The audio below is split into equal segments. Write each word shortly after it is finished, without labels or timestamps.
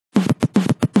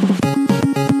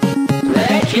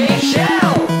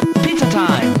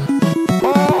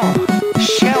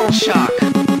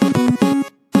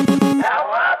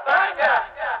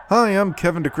I'm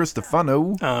Kevin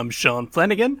DeCristofano. I'm Sean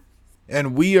Flanagan.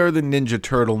 And we are the Ninja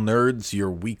Turtle Nerds, your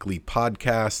weekly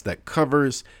podcast that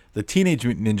covers the Teenage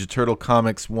Mutant Ninja Turtle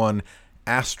comics one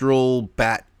Astral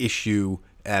bat issue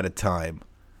at a time.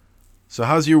 So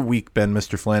how's your week been,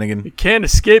 Mr. Flanagan? You can't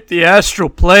escape the astral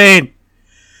plane.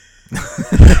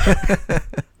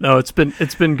 No, it's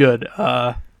been good.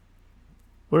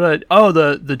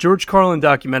 The George Carlin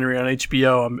documentary on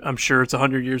HBO. I'm sure it's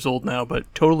 100 years old now,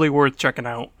 but totally worth checking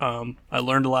out. I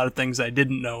learned a lot of things I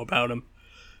didn't know about him,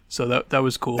 so that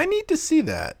was cool. I need to see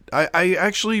that. I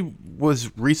actually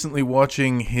was recently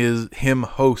watching him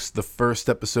host the first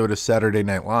episode of Saturday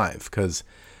Night Live because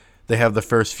they have the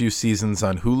first few seasons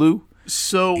on Hulu.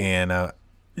 So and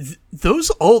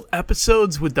those old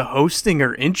episodes with the hosting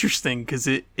are interesting because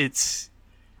it's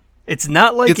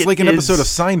not like it's like an episode of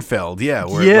Seinfeld,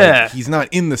 where like, he's not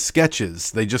in the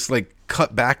sketches. They just like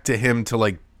cut back to him to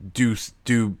like do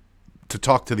to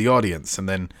talk to the audience and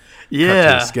then cut to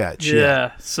the sketch.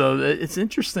 Yeah, so it's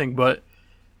interesting, but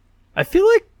I feel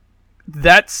like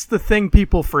that's the thing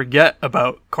people forget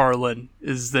about Carlin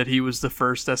is that he was the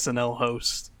first SNL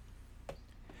host.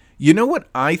 You know what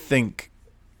I think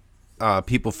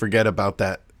people forget about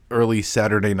that early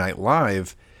Saturday Night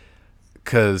Live?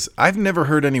 Because I've never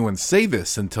heard anyone say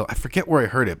this until I forget where I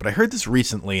heard it, but I heard this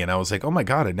recently and I was like, oh my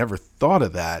God, I never thought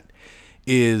of that.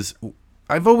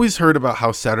 I've always heard about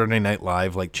how Saturday Night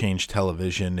Live like changed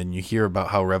television and you hear about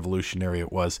how revolutionary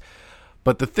it was.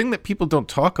 But the thing that people don't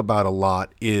talk about a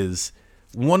lot is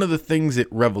one of the things it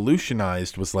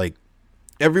revolutionized was like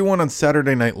everyone on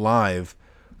Saturday Night Live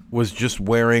was just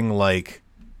wearing like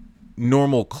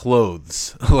normal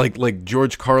clothes. like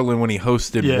George Carlin when he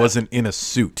hosted wasn't in a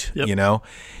suit, you know?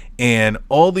 And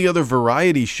all the other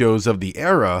variety shows of the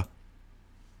era,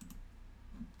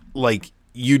 like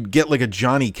you'd get like a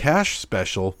Johnny Cash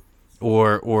special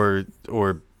or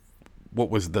what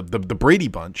was the Brady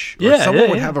Bunch, or someone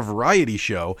would have a variety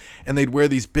show and they'd wear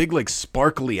these big like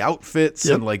sparkly outfits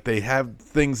and like they have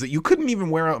things that you couldn't even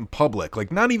wear out in public,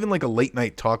 like not even like a late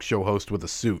night talk show host with a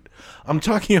suit. I'm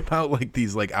talking about like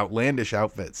these like outlandish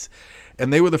outfits,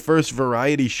 and they were the first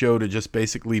variety show to just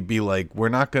basically be like, we're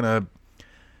not gonna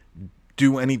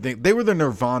do anything. They were the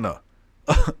Nirvana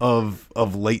of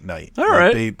late night. All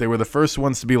like right, they were the first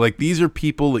ones to be like, these are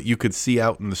people that you could see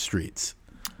out in the streets.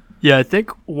 Yeah, I think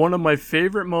one of my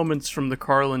favorite moments from the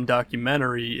Carlin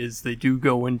documentary is they do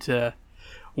go into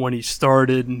when he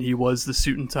started and he was the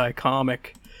suit and tie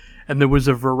comic. And there was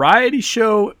a variety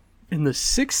show in the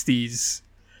 60s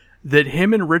that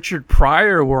him and Richard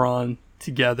Pryor were on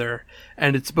together.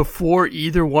 And it's before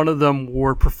either one of them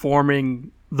were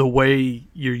performing the way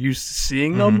you're used to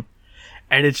seeing them.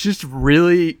 And it's just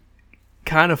really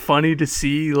kind of funny to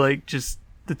see like just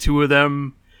the two of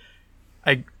them,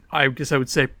 I guess I would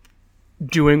say,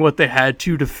 doing what they had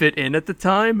to fit in at the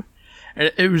time.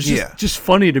 And it was just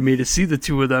funny to me to see the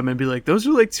two of them and be like, those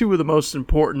are like two of the most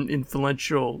important,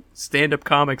 influential stand-up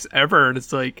comics ever. And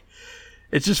it's like,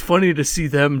 it's just funny to see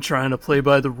them trying to play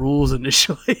by the rules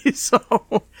initially.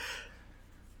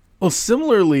 Well,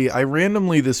 similarly, I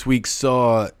randomly this week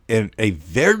saw a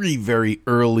very, very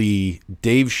early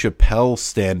Dave Chappelle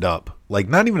stand-up. Like,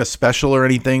 not even a special or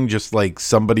anything, just like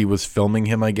somebody was filming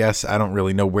him, I guess. I don't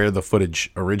really know where the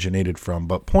footage originated from.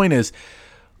 But point is,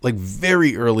 like,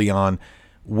 very early on,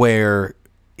 where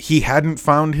he hadn't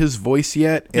found his voice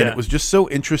yet. And it was just so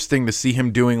interesting to see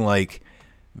him doing, like,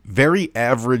 very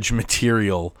average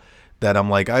material that I'm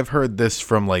like, I've heard this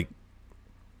from, like,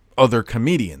 other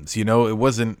comedians, you know. It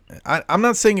wasn't, I'm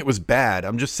not saying it was bad.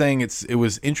 I'm just saying it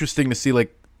was interesting to see,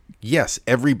 like, yes,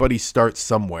 everybody starts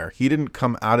somewhere. He didn't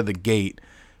come out of the gate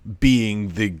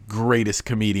being the greatest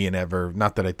comedian ever.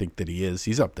 Not that I think that he is.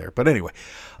 He's up there. But anyway,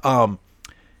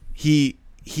 he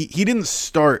didn't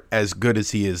start as good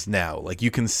as he is now. Like,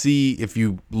 you can see if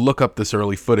you look up this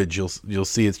early footage, you'll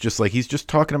see it's just like he's just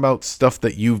talking about stuff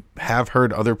that you have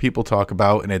heard other people talk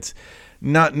about, and it's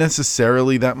not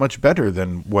necessarily that much better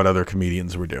than what other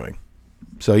comedians were doing.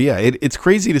 So yeah, it's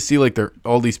crazy to see like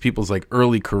all these people's like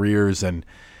early careers, and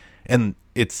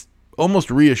it's almost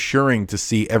reassuring to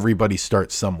see everybody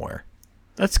start somewhere.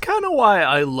 That's kind of why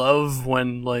I love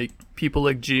when like people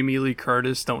like Jamie Lee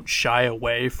Curtis don't shy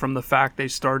away from the fact they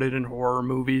started in horror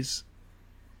movies.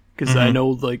 Because I know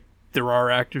like there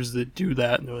are actors that do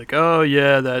that and they're like, oh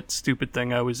yeah, that stupid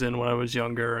thing I was in when I was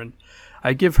younger. And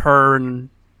I give her and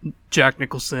Jack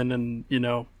Nicholson and, you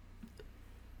know,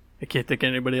 I can't think of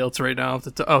anybody else right now.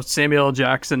 Samuel L.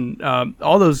 Jackson.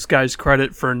 All those guys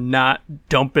credit for not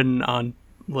dumping on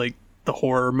like the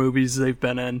horror movies they've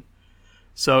been in.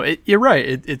 So you're right.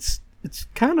 It's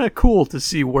kind of cool to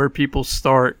see where people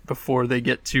start before they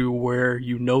get to where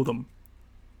you know them.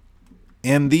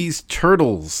 And these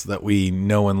turtles that we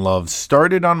know and love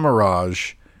started on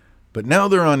Mirage, but now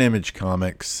they're on Image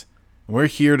Comics. We're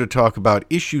here to talk about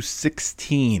issue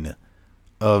 16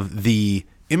 of the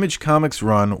Image Comics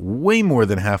run, way more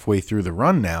than halfway through the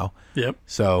run now. Yep.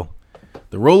 So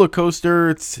the roller coaster,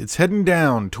 it's heading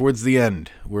down towards the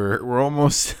end. We're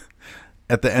almost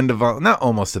at the end of, not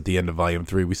almost at the end of volume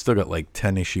 3. We still got like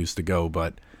 10 issues to go,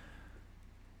 but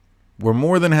we're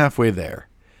more than halfway there.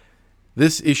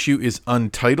 This issue is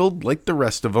untitled, like the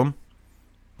rest of them.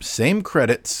 Same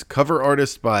credits. Cover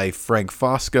artist by Frank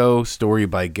Fosco. Story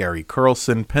by Gary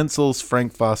Carlson. Pencils,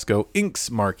 Frank Fosco. Inks,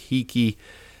 Mark Hickey.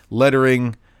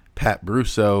 Lettering, Pat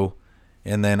Brusso.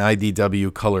 And then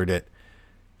IDW colored it.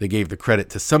 They gave the credit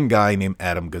to some guy named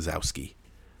Adam Gazowski.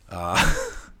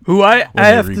 Who I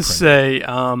have to say,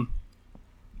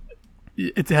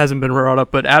 it hasn't been brought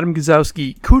up, but Adam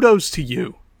Gazowski, kudos to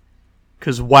you.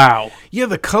 Because, wow. Yeah,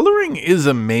 the coloring is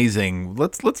amazing.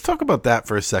 Let's talk about that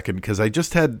for a second, because I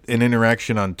just had an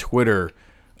interaction on Twitter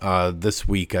this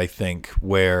week, I think,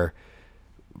 where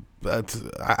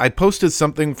I posted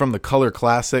something from the Color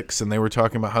Classics, and they were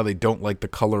talking about how they don't like the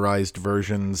colorized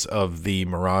versions of the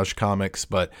Mirage comics,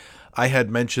 but I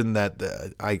had mentioned that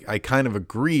I kind of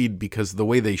agreed, because the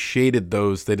way they shaded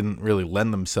those, they didn't really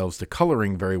lend themselves to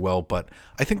coloring very well, but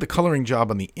I think the coloring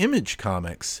job on the Image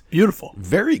comics, beautiful.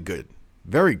 Very good.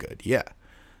 Very good, yeah.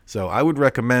 So I would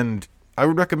recommend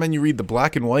you read the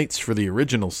black and whites for the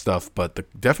original stuff,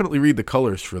 but definitely read the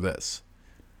colors for this.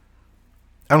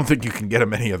 I don't think you can get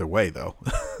them any other way, though,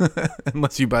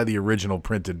 unless you buy the original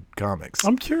printed comics.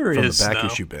 I'm curious from the back now.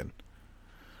 issue bin.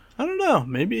 I don't know.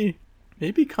 Maybe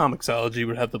Comixology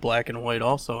would have the black and white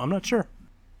also. I'm not sure.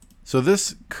 So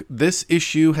this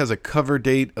issue has a cover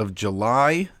date of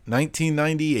July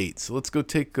 1998. So let's go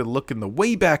take a look in the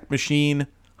Wayback Machine.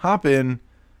 Hop in.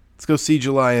 Let's go see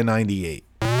July of 98.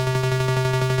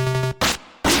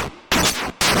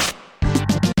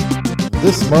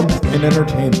 This month in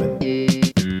entertainment.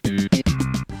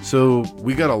 So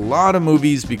we got a lot of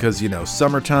movies because,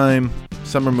 summertime,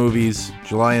 summer movies,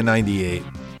 July of 98.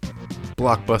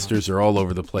 Blockbusters are all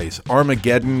over the place.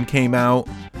 Armageddon came out.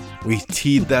 We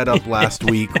teed that up last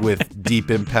week with Deep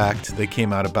Impact. They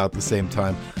came out about the same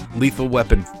time. Lethal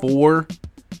Weapon 4.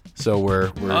 So we're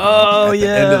at the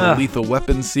end of the Lethal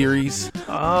Weapon series.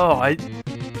 Oh,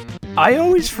 I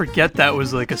always forget that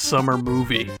was like a summer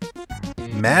movie.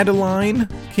 Madeline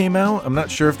came out. I'm not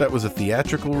sure if that was a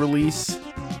theatrical release.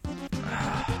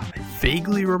 I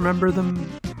vaguely remember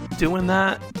them doing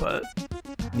that, but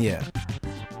yeah.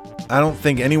 I don't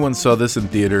think anyone saw this in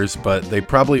theaters, but they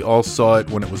probably all saw it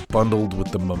when it was bundled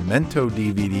with the Memento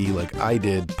DVD, like I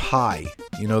did. Pi,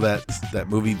 you know that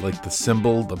movie, like the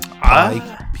symbol, the Pi,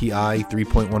 Pi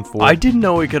 3.14. I didn't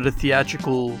know it got a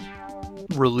theatrical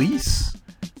release.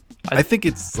 I think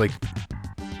it's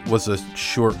was a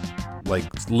short,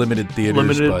 limited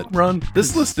theaters, but run.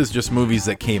 This list is just movies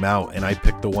that came out, and I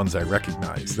picked the ones I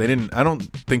recognized. I don't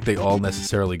think they all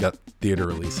necessarily got theater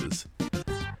releases.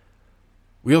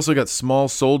 We also got Small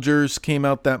Soldiers came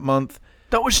out that month.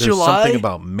 That was There's July. Something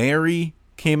About Mary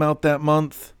came out that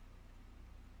month.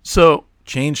 So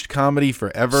Changed comedy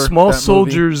forever. Small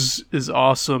Soldiers is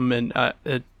awesome, and I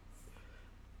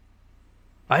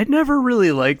never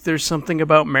really liked There's Something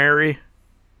About Mary.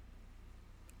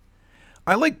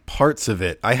 I like parts of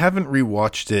it. I haven't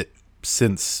rewatched it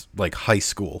since high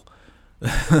school.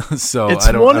 So it's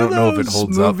I don't know if it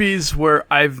holds up. Movies where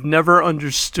I've never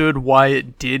understood why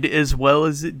it did as well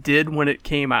as it did when it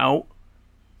came out.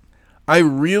 I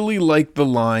really like the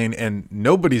line, and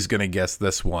nobody's gonna guess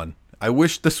this one. I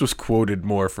wish this was quoted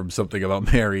more from Something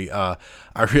About Mary. I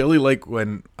really like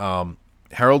when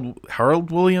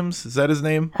Harold Williams, is that his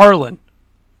name? Harlan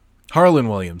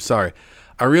Williams. Sorry.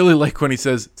 I really like when he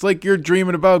says, "It's like you're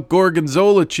dreaming about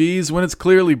gorgonzola cheese when it's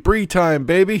clearly brie time,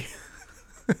 baby."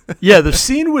 Yeah, the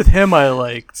scene with him I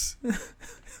liked.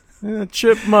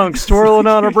 Chipmunks twirling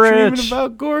on a branch. Dreaming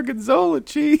about gorgonzola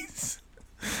cheese.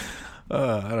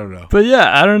 I don't know. But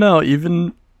yeah, I don't know.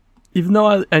 Even though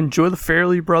I enjoy the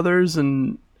Farrelly Brothers,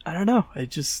 and I don't know,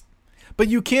 But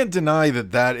you can't deny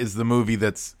that is the movie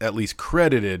that's at least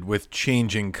credited with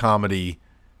changing comedy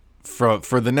for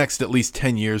the next at least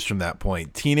 10 years from that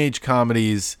point. Teenage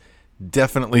comedies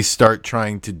definitely start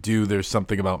trying to do There's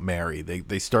Something About Mary.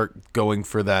 They start going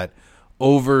for that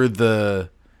over the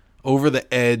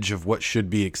edge of what should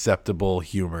be acceptable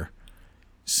humor.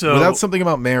 So without Something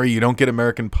About Mary, you don't get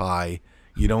American Pie,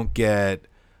 you don't get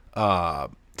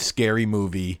Scary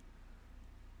Movie.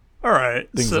 All right,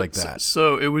 things like that.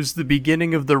 So it was the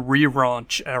beginning of the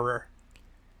re-raunch era.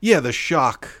 Yeah, the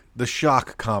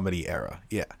shock comedy era.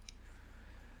 Yeah.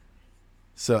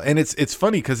 So, and it's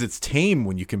funny because it's tame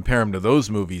when you compare him to those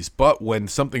movies, but when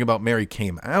Something About Mary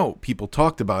came out, people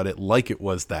talked about it like it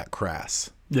was that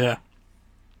crass. Yeah.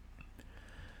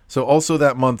 So also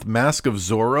that month, Mask of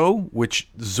Zorro, which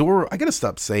Zorro, I gotta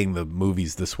stop saying the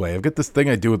movies this way. I've got this thing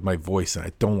I do with my voice and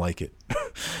I don't like it.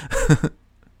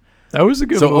 That was a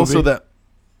good movie.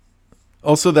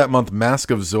 Also that month, Mask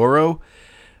of Zorro.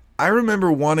 I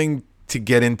remember wanting to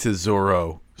get into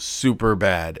Zorro super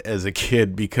bad as a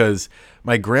kid because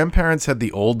my grandparents had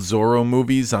the old Zorro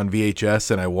movies on VHS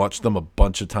and I watched them a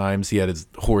bunch of times. He had his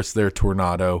horse there,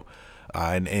 Tornado,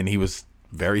 and he was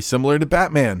very similar to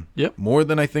Batman. Yep. More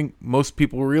than I think most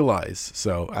people realize.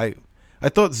 So I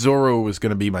thought Zorro was going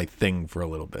to be my thing for a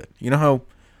little bit. You know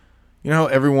how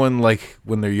everyone, like,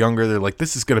 when they're younger, they're like,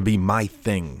 this is going to be my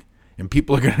thing. And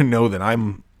people are going to know that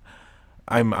I'm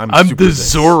the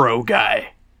Zorro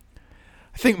guy.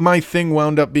 I think my thing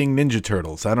wound up being Ninja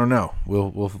Turtles. I don't know.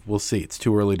 We'll see. It's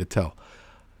too early to tell.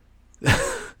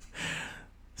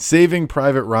 Saving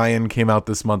Private Ryan came out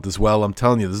this month as well. I'm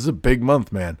telling you, this is a big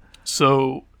month, man.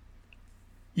 So,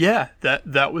 yeah,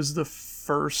 that was the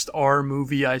first R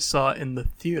movie I saw in the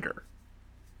theater.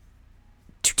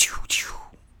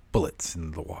 Bullets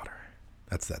in the water.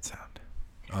 That's that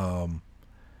sound.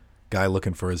 Guy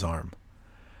looking for his arm.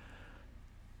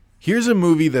 Here's a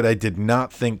movie that I did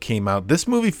not think came out. This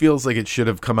movie feels like it should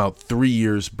have come out 3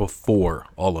 years before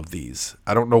all of these.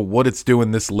 I don't know what it's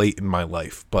doing this late in my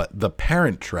life, but The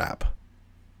Parent Trap.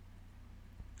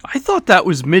 I thought that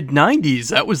was mid-90s.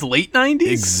 That was late 90s?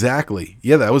 Exactly.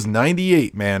 Yeah, that was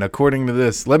 98, man, according to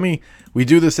this. We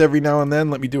do this every now and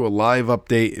then. Let me do a live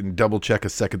update and double check a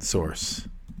second source.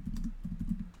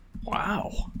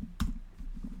 Wow.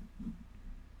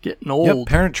 Getting old. Yep,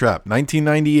 Parent Trap,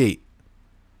 1998.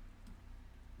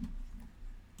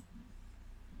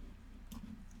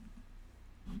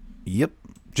 Yep.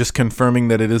 Just confirming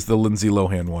that it is the Lindsay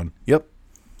Lohan one. Yep.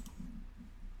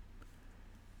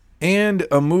 And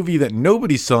a movie that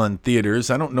nobody saw in theaters.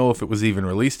 I don't know if it was even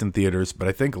released in theaters, but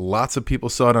I think lots of people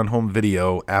saw it on home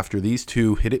video after these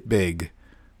two hit it big.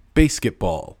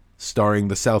 Basketball, starring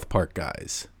the South Park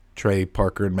guys, Trey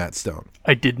Parker and Matt Stone.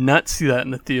 I did not see that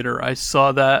in the theater. I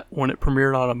saw that when it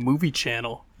premiered on a movie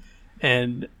channel.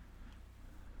 And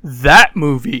that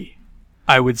movie,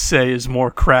 I would say, is more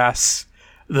crass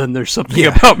than There's Something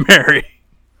About Mary.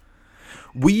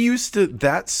 We used to,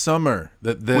 that summer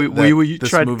that we this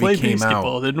tried movie to play came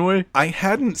basketball, out, didn't we? I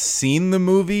hadn't seen the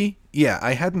movie. Yeah,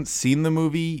 I hadn't seen the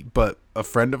movie, but a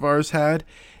friend of ours had,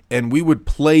 and we would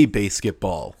play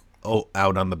basketball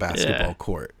out on the basketball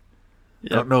court.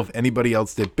 Yep. I don't know if anybody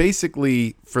else did.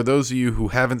 Basically, for those of you who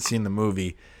haven't seen the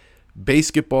movie,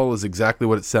 basketball is exactly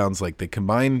what it sounds like. They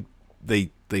combine,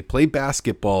 they play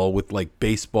basketball with like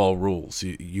baseball rules.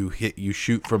 You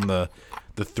shoot from the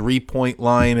 3-point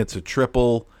line, it's a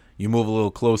triple. You move a little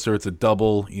closer, it's a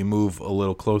double. You move a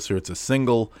little closer, it's a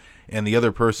single. And the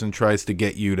other person tries to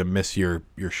get you to miss your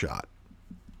shot.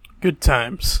 Good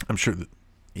times. I'm sure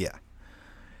yeah.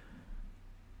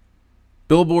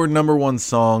 Billboard #1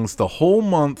 songs. The whole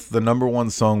month, the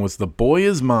 #1 song was The Boy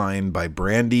Is Mine by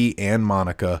Brandy and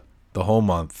Monica. The whole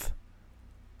month.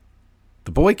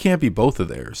 The boy can't be both of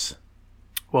theirs.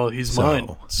 Well, he's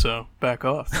mine, so back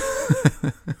off.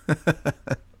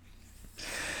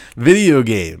 Video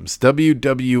games.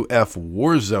 WWF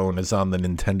Warzone is on the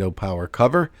Nintendo Power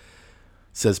cover.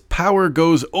 Says power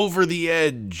goes over the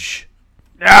edge.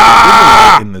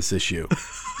 In this issue.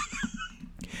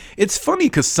 It's funny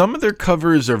because some of their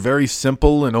covers are very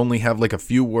simple and only have like a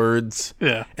few words.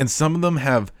 Yeah. And some of them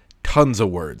have tons of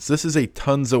words. This is a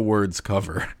tons of words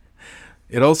cover.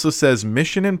 It also says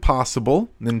Mission Impossible,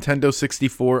 Nintendo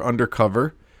 64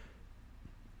 undercover.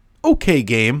 Okay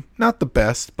game. Not the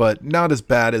best, but not as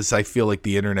bad as I feel like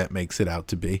the internet makes it out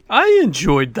to be. I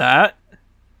enjoyed that.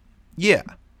 Yeah.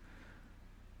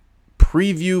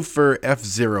 Preview for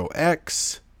F-Zero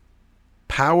X.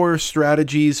 Power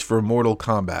strategies for Mortal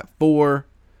Kombat 4.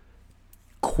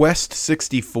 Quest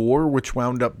 64, which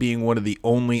wound up being one of the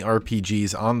only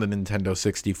RPGs on the Nintendo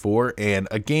 64. And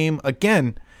a game,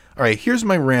 again... All right, here's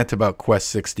my rant about Quest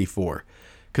 64,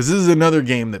 because this is another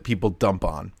game that people dump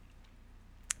on.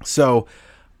 So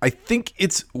I think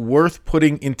it's worth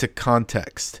putting into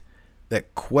context that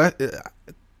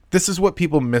this is what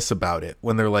people miss about it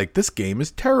when they're like, this game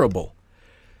is terrible.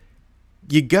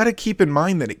 You got to keep in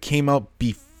mind that it came out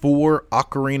before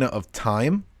Ocarina of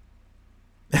Time.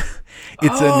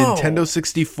 It's a Nintendo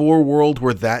 64 world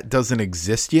where that doesn't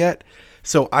exist yet.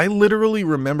 So I literally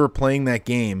remember playing that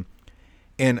game.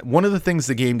 And one of the things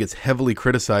the game gets heavily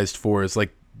criticized for is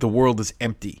like the world is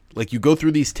empty. Like you go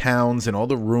through these towns and all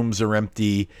the rooms are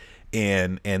empty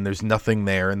and there's nothing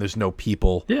there and there's no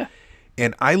people. Yeah.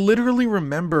 And I literally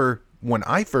remember when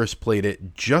I first played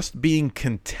it just being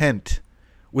content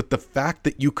with the fact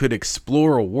that you could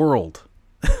explore a world.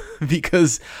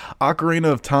 Because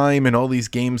Ocarina of Time and all these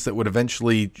games that would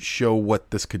eventually show what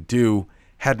this could do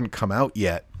hadn't come out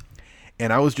yet.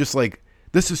 And I was just like,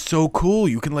 this is so cool.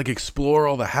 You can like explore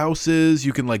all the houses.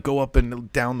 You can like go up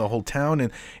and down the whole town.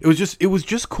 And it was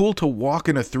just cool to walk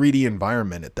in a 3D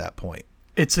environment at that point.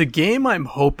 It's a game I'm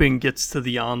hoping gets to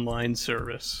the online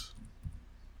service.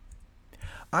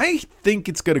 I think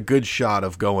it's got a good shot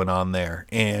of going on there.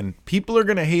 And people are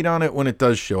going to hate on it when it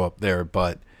does show up there.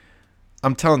 But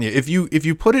I'm telling you, if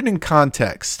you put it in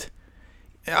context,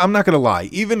 I'm not going to lie.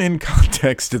 Even in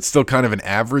context, it's still kind of an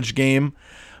average game.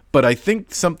 But I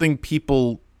think something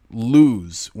people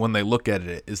lose when they look at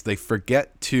it is they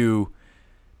forget to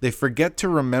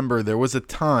remember there was a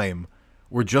time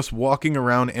where just walking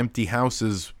around empty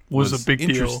houses was a big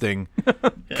interesting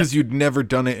because you'd never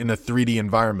done it in a 3D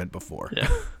environment before. Yeah.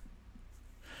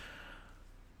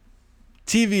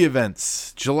 TV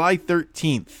events, July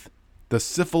 13th. The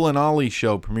Sifl and Ollie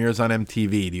show premieres on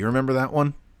MTV. Do you remember that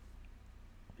one?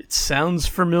 It sounds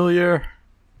familiar.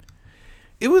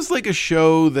 It was like a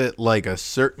show that like a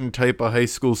certain type of high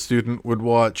school student would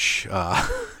watch.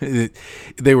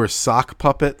 They were sock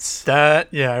puppets. I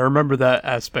remember that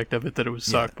aspect of it, that it was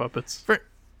sock puppets.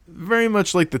 Very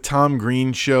much like the Tom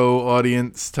Green show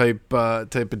audience type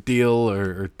of deal,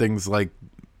 or things like.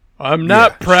 I'm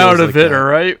not proud of like it, that. all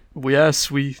right?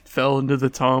 Yes, we fell into the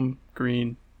Tom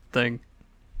Green thing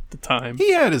at the time.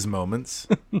 He had his moments.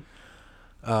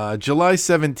 July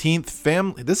 17th,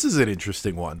 family. This is an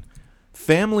interesting one.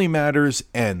 Family Matters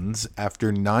ends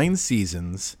after 9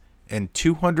 seasons and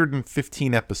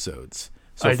 215 episodes.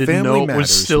 So I didn't Family know it Matters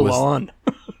was still on.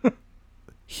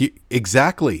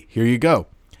 Exactly. Here you go.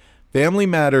 Family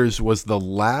Matters was the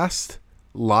last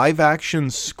live-action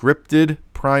scripted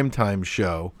primetime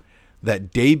show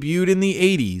that debuted in the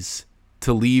 80s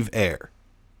to leave air.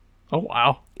 Oh,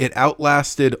 wow. It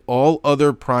outlasted all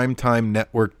other primetime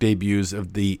network debuts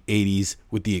of the 80s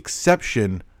with the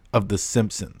exception of The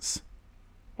Simpsons.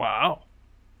 Wow.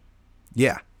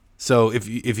 Yeah. So if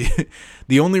you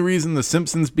the only reason The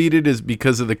Simpsons beat it is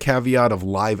because of the caveat of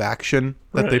live action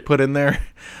that they put in there.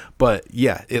 But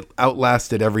yeah, it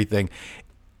outlasted everything.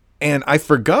 And I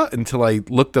forgot until I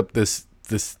looked up this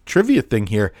trivia thing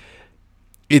here.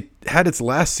 It had its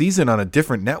last season on a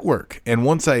different network. And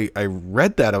once I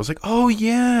read that, I was like, oh,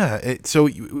 yeah. So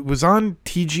it was on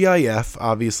TGIF,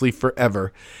 obviously,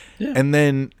 forever. Yeah. And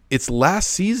then its last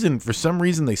season, for some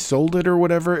reason, they sold it or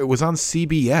whatever. It was on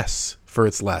CBS for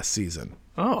its last season.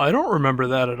 Oh, I don't remember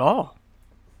that at all.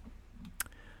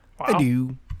 Wow. I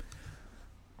do.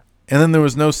 And then there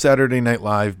was no Saturday Night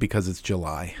Live because it's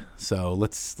July. So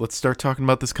let's start talking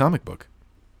about this comic book.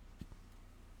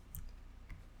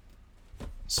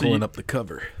 So pulling up the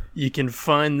cover. You can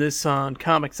find this on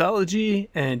Comixology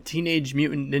and Teenage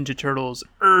Mutant Ninja Turtles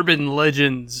Urban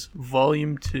Legends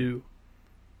Volume 2.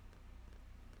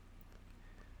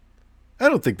 I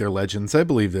don't think they're legends. I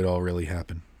believe it all really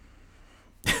happened.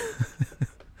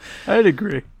 I'd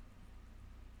agree.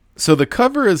 So the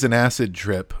cover is an acid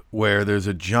trip where there's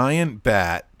a giant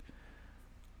bat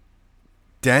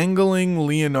dangling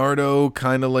Leonardo,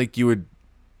 kind of like you would.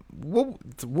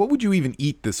 What would you even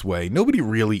eat this way? Nobody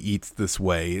really eats this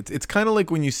way. It's kind of like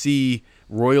when you see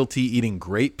royalty eating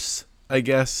grapes, I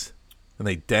guess, and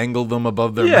they dangle them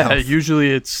above their mouth. Yeah,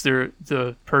 usually it's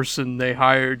the person they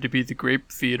hired to be the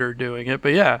grape feeder doing it.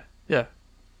 But yeah.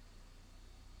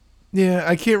 Yeah,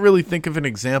 I can't really think of an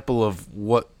example of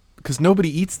what, because nobody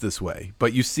eats this way,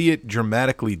 but you see it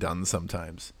dramatically done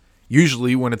sometimes.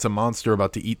 Usually when it's a monster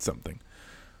about to eat something,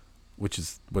 which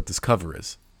is what this cover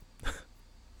is.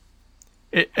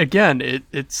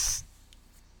 It's.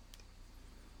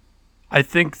 I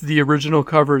think the original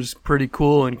cover is pretty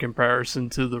cool in comparison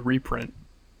to the reprint.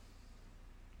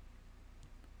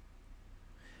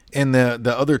 And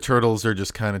the other turtles are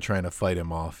just kind of trying to fight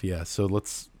him off. Yeah, so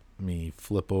let me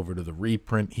flip over to the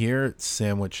reprint here. It's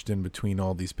sandwiched in between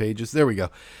all these pages. There we go.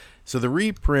 So the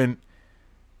reprint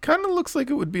kind of looks like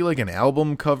it would be like an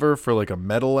album cover for like a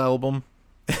metal album.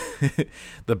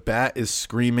 The bat is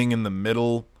screaming in the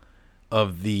middle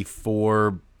of the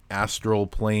 4 astral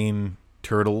plane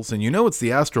turtles. And you know it's the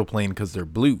astral plane because they're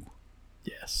blue.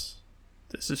 Yes,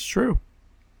 this is true.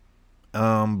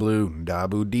 Blue.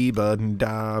 Dabu deeba,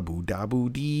 dabu dabu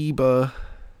deeba.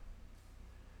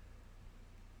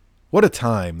 What a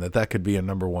time that could be a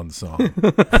number 1 song.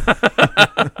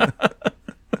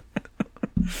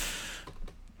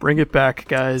 Bring it back,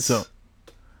 guys. So,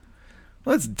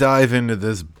 let's dive into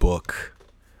this book.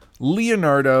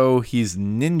 Leonardo, he's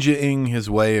ninjaing his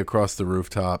way across the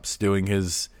rooftops, doing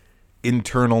his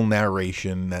internal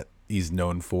narration that he's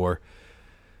known for.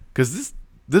 Because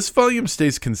this volume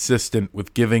stays consistent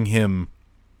with giving him,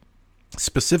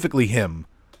 specifically him,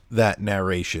 that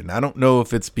narration. I don't know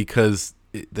if it's because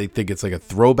they think it's like a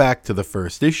throwback to the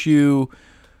first issue,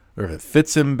 or if it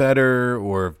fits him better,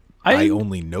 or I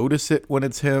only notice it when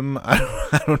it's him.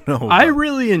 I don't know. I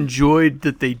really enjoyed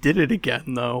that they did it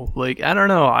again, though. Like, I don't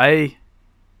know.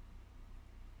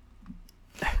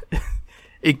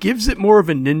 It gives it more of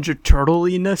a Ninja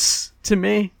Turtle-iness to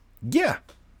me. Yeah,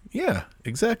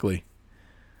 exactly.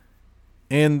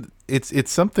 And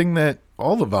it's something that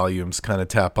all the volumes kind of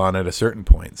tap on at a certain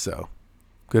point, so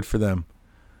good for them.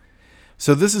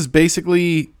 So this is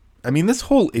basically, I mean, this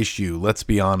whole issue, let's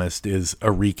be honest, is a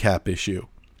recap issue.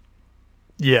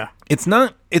 Yeah. It's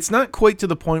not quite to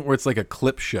the point where it's like a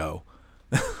clip show.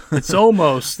 It's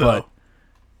almost, though.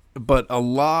 But a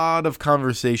lot of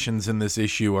conversations in this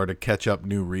issue are to catch up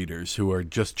new readers who are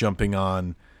just jumping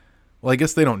on. Well, I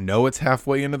guess they don't know it's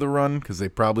halfway into the run because they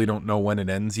probably don't know when it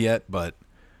ends yet, but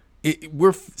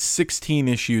we're 16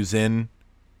 issues in.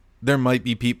 There might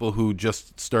be people who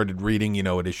just started reading,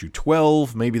 at issue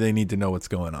 12. Maybe they need to know what's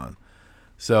going on.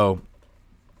 So,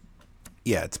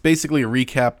 yeah, it's basically a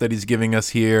recap that he's giving us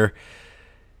here.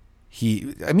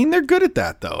 They're good at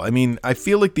that, though. I mean, I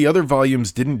feel like the other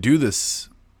volumes didn't do this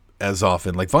as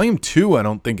often. Like, Volume 2, I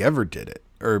don't think ever did it.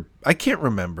 Or, I can't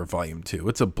remember Volume 2.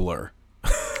 It's a blur.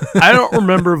 I don't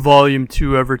remember Volume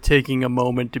 2 ever taking a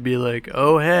moment to be like,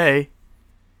 oh, hey.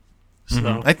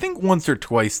 So I think once or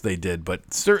twice they did,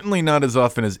 but certainly not as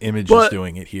often as Image is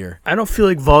doing it here. I don't feel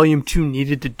like Volume 2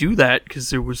 needed to do that because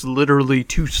there was literally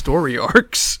 2 story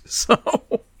arcs.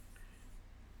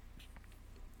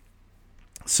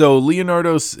 So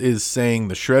Leonardo is saying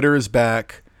the Shredder is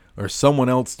back, or someone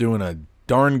else doing a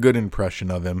darn good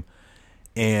impression of him.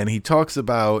 And he talks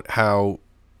about how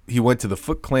he went to the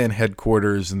Foot Clan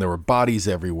headquarters and there were bodies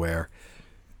everywhere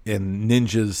and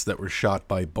ninjas that were shot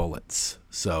by bullets.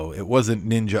 So it wasn't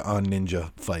ninja on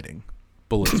ninja fighting.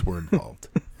 Bullets were involved.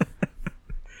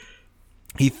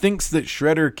 He thinks that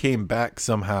Shredder came back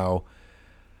somehow.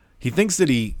 He thinks that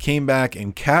he came back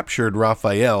and captured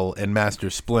Raphael and Master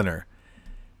Splinter.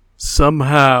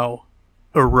 Somehow,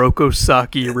 Oroko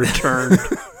Saki returned.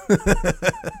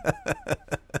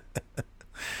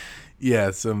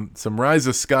 Yeah, some Rise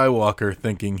of Skywalker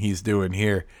thinking he's doing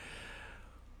here.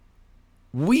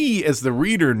 We, as the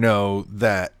reader, know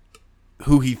that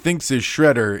who he thinks is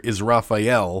Shredder is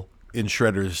Raphael in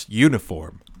Shredder's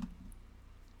uniform.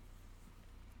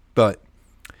 But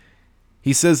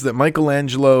he says that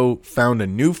Michelangelo found a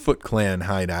new Foot Clan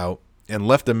hideout and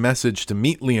left a message to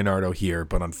meet Leonardo here,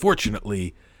 but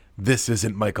unfortunately, this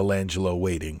isn't Michelangelo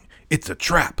waiting. It's a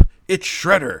trap. It's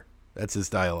Shredder. That's his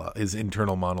dialogue, his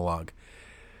internal monologue.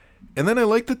 And then I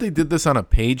like that they did this on a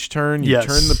page turn. You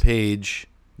turn the page,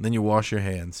 then you wash your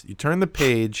hands. You turn the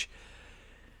page,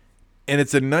 and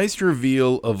it's a nice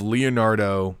reveal of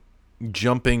Leonardo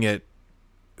jumping at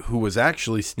who was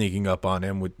actually sneaking up on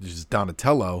him, which is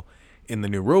Donatello, in the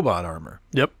new robot armor.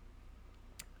 Yep.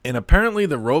 And apparently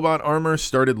the robot armor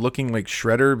started looking like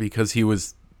Shredder because he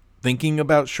was thinking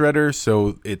about Shredder,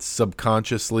 so it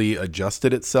subconsciously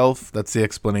adjusted itself. That's the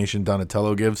explanation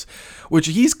Donatello gives, which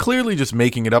he's clearly just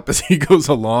making it up as he goes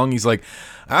along. He's like,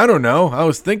 I don't know, I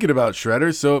was thinking about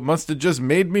Shredder, so it must have just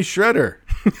made me Shredder.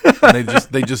 And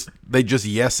they just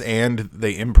yes and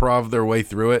they improv their way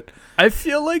through it. I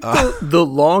feel like the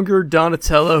longer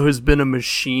Donatello has been a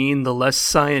machine, the less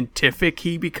scientific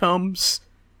he becomes.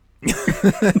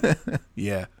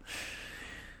 Yeah.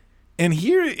 And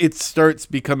here it starts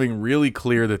becoming really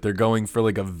clear that they're going for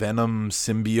like a Venom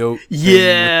symbiote thing with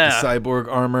the cyborg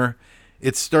armor.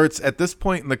 It starts at this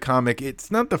point in the comic. It's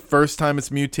not the first time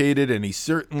it's mutated, and he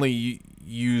certainly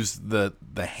used the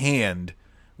hand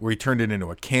where he turned it into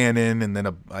a cannon, and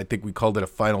then I think we called it a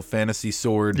Final Fantasy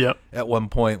sword at one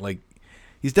point. Like,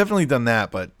 he's definitely done that,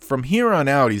 but from here on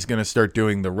out, he's going to start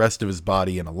doing the rest of his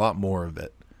body and a lot more of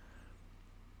it.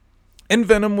 And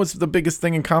Venom was the biggest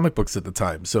thing in comic books at the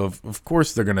time, so of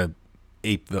course they're going to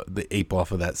ape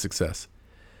off of that success.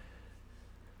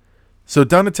 So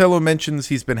Donatello mentions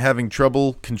he's been having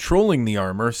trouble controlling the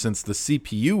armor since the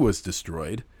CPU was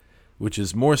destroyed, which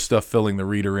is more stuff filling the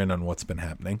reader in on what's been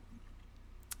happening.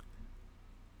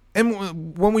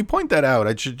 And when we point that out,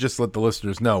 I should just let the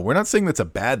listeners know, we're not saying that's a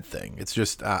bad thing. It's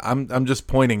just, I'm just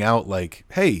pointing out, like,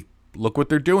 hey, look what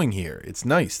they're doing here. It's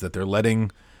nice that they're letting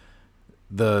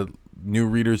the new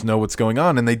readers know what's going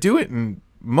on, and they do it, and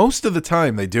most of the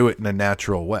time they do it in a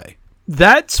natural way.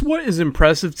 That's what is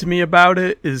impressive to me about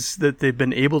it, is that they've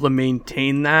been able to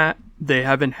maintain that. They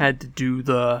haven't had to do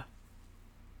the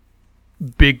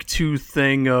big two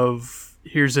thing of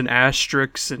here's an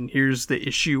asterisk and here's the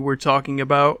issue we're talking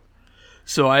about.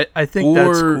 So I think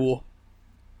that's cool.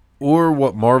 Or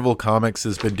what Marvel Comics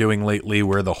has been doing lately,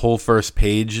 where the whole first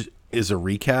page is a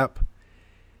recap.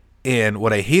 And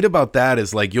what I hate about that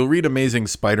is, like, you'll read Amazing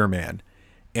Spider-Man,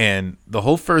 and the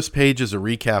whole first page is a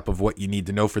recap of what you need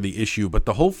to know for the issue, but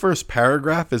the whole first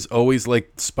paragraph is always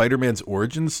like Spider-Man's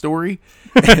origin story.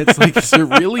 And it's like, is there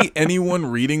really anyone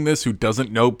reading this who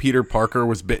doesn't know Peter Parker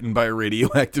was bitten by a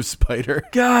radioactive spider?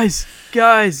 Guys,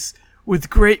 with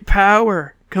great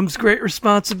power comes great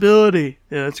responsibility.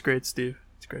 Yeah, that's great, Steve.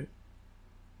 That's great.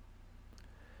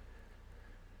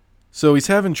 So he's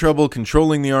having trouble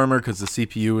controlling the armor because the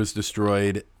CPU is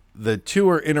destroyed. The two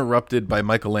are interrupted by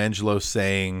Michelangelo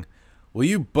saying, "Will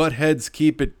you buttheads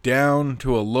keep it down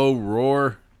to a low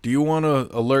roar? Do you want to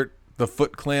alert the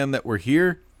Foot Clan that we're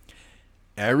here?"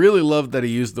 And I really love that he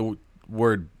used the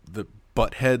word the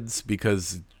buttheads,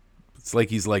 because it's like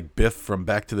he's like Biff from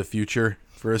Back to the Future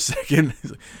for a second.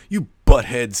 He's like, "You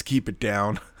buttheads keep it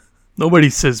down." Nobody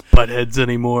says buttheads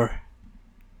anymore.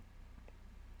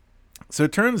 So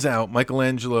it turns out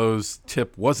Michelangelo's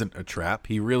tip wasn't a trap.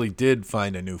 He really did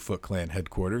find a new Foot Clan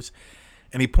headquarters,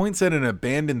 and he points at an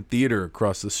abandoned theater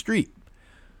across the street.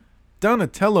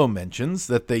 Donatello mentions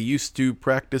that they used to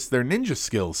practice their ninja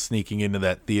skills sneaking into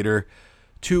that theater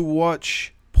to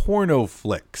watch porno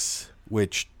flicks,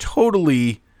 which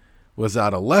totally was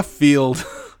out of left field.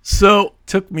 So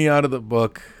took me out of the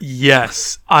book.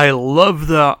 Yes, I love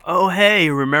the, oh hey,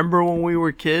 remember when we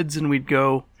were kids and we'd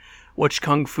go watch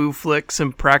kung fu flicks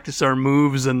and practice our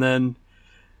moves, and then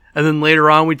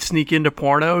later on we'd sneak into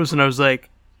pornos, and I was like,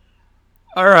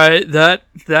 all right,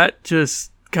 that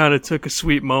just kind of took a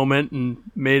sweet moment and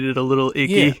made it a little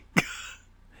icky. Yeah.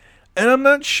 And I'm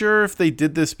not sure if they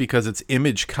did this because it's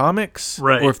Image Comics,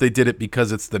 right, or if they did it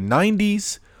because it's the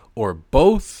 90s, or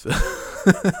both.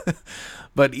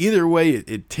 But either way,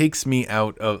 it takes me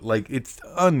out of, like, it's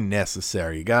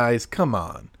unnecessary, guys. Come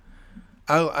on.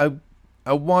 I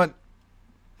want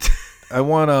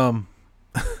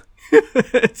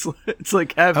it's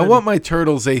like having, I want my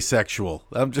turtles asexual.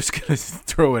 I'm just gonna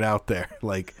throw it out there,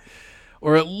 like,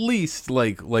 or at least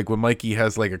like when Mikey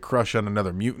has like a crush on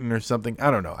another mutant or something. I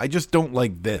don't know. I just don't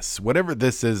like this. Whatever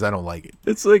this is, I don't like it.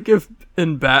 It's like if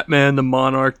in Batman the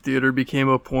Monarch Theater became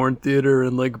a porn theater,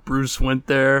 and like Bruce went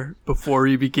there before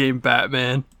he became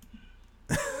Batman.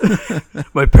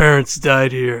 My parents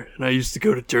died here, and I used to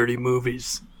go to dirty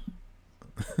movies.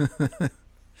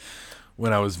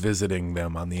 When I was visiting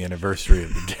them on the anniversary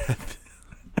of the death.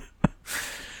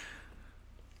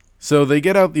 So they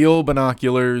get out the old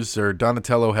binoculars, or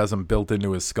Donatello has them built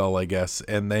into his skull, I guess,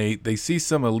 and they see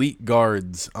some elite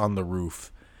guards on the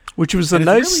roof. Which was a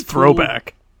nice really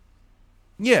throwback.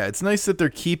 Cool. Yeah, it's nice that they're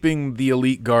keeping the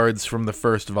elite guards from the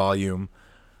first volume.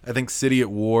 I think City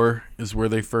at War is where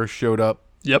they first showed up.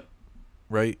 Yep.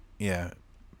 Right? Yeah.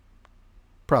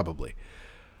 Probably.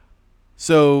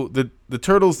 So the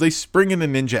Turtles, they spring into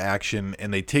ninja action,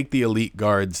 and they take the elite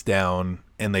guards down,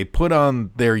 and they put on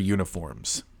their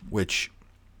uniforms, which,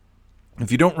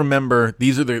 if you don't remember,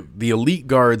 these are the elite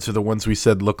guards are the ones we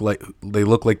said look like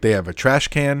they have a trash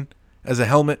can as a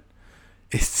helmet.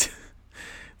 It's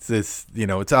this,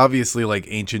 it's obviously like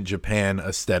ancient Japan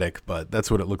aesthetic, but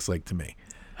that's what it looks like to me.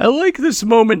 I like this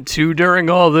moment too during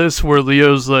all this where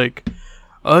Leo's like,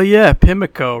 "Oh yeah,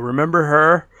 Pimiko, remember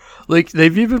her?" Like,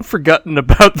 they've even forgotten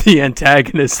about the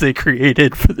antagonist they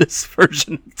created for this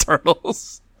version of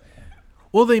Turtles.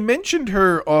 Well, they mentioned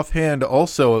her offhand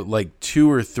also like 2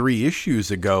 or 3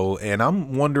 issues ago, and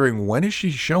I'm wondering, when is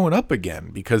she showing up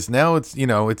again? Because now it's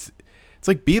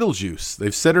like Beetlejuice.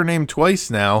 They've said her name twice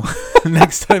now.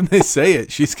 Next time they say it,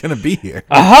 she's going to be here.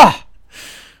 Aha!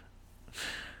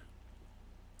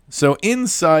 So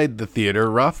inside the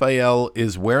theater, Raphael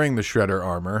is wearing the Shredder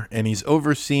armor, and he's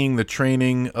overseeing the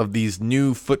training of these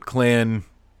new Foot Clan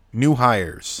new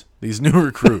hires, these new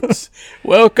recruits.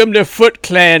 Welcome to Foot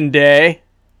Clan Day.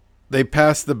 They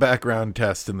passed the background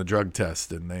test and the drug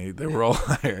test, and they were all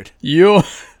hired.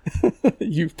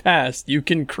 You've passed. You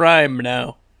can crime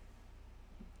now.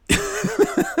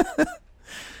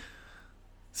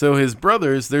 So his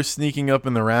brothers, they're sneaking up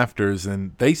in the rafters,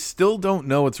 and they still don't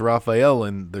know it's Raphael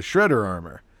in the Shredder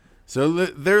armor. So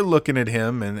they're looking at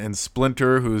him, and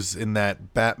Splinter, who's in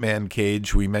that Batman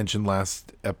cage we mentioned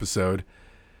last episode,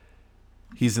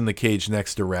 he's in the cage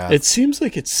next to Raph. It seems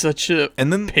like it's such a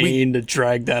pain to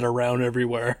drag that around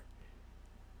everywhere.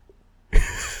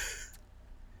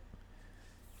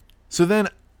 So then,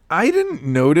 I didn't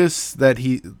notice that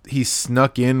he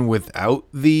snuck in without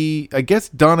the... I guess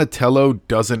Donatello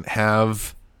doesn't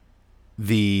have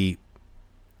the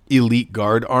elite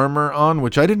guard armor on,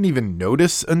 which I didn't even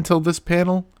notice until this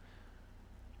panel.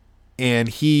 And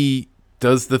he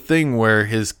does the thing where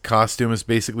his costume is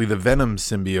basically the Venom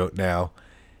symbiote now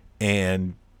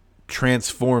and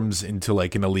transforms into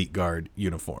like an elite guard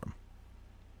uniform.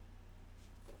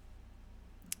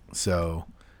 So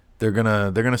they're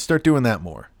gonna start doing that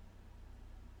more.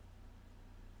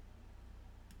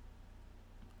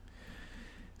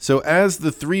 So as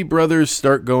the three brothers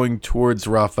start going towards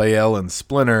Raphael and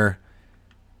Splinter,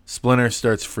 Splinter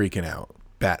starts freaking out.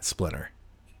 Bat Splinter.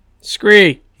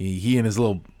 Scree. He and his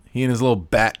little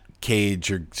bat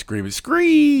cage are screaming,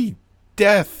 "Scree!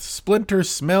 Death! Splinter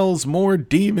smells more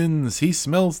demons. He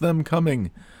smells them coming."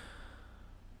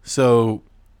 So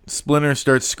Splinter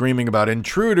starts screaming about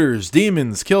intruders,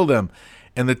 demons, kill them.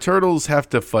 And the turtles have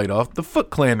to fight off the Foot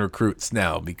Clan recruits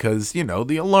now because, you know,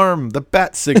 the alarm, the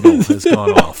bat signal has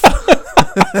gone off.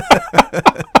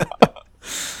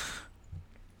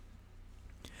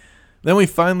 Then we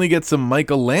finally get some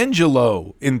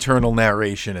Michelangelo internal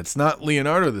narration. It's not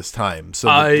Leonardo this time. So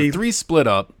the three split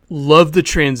up. Love the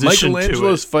transition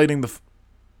Michelangelo's to it. fighting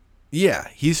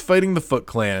he's fighting the Foot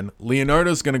Clan.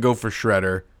 Leonardo's going to go for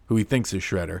Shredder, who he thinks is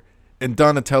Shredder. And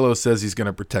Donatello says he's going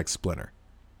to protect Splinter.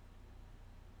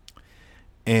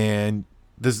 And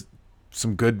there's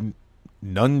some good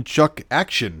nunchuck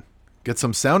action. Get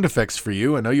some sound effects for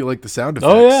you. I know you like the sound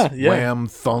effects. Oh, yeah. Wham,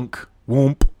 thunk,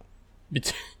 whoomp.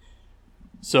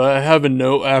 So I have a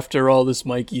note after all this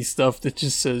Mikey stuff that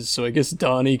just says, so I guess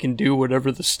Donnie can do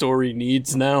whatever the story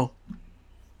needs now.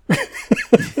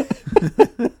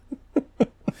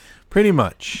 Pretty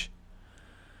much.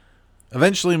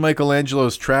 Eventually,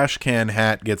 Michelangelo's trash can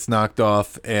hat gets knocked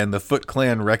off, and the Foot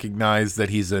Clan recognize that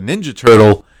he's a Ninja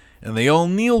Turtle, and they all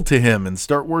kneel to him and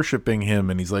start worshiping him,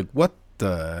 and he's like, what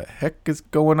the heck is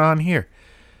going on here?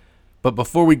 But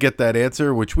before we get that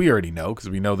answer, which we already know, because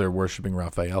we know they're worshiping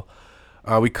Raphael,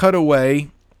 we cut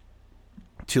away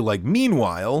to, like,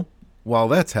 meanwhile, while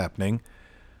that's happening,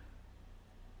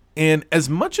 and as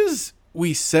much as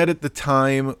we said at the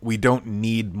time we don't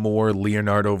need more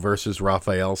Leonardo versus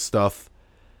Raphael stuff,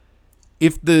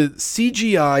 if the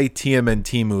CGI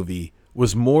TMNT movie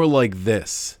was more like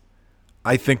this,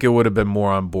 I think it would have been more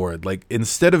on board. Like,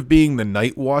 instead of being the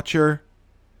Night Watcher,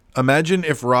 imagine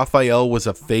if Raphael was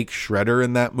a fake Shredder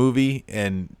in that movie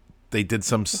and they did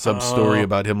some sub-story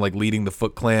about him, like, leading the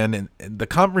Foot Clan, and the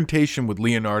confrontation with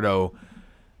Leonardo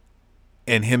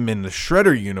and him in the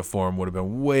Shredder uniform would have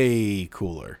been way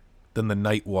cooler than the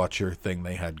Night Watcher thing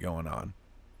they had going on.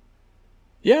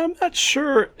 Yeah, I'm not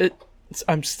sure.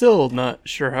 I'm still not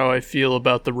sure how I feel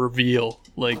about the reveal.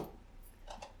 Like,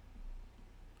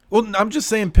 well, I'm just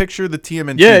saying, picture the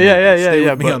TMNT. Yeah. Stay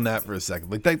with me on that for a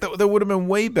second. Like that would have been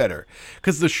way better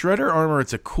because the Shredder armor,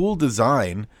 it's a cool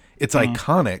design. It's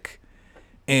iconic.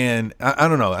 And I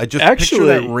don't know. I just picture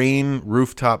that rain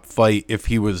rooftop fight if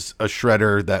he was a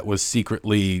Shredder that was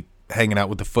secretly hanging out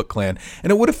with the Foot Clan.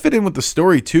 And it would have fit in with the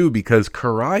story, too, because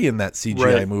Karai in that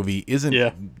CGI movie isn't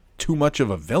too much of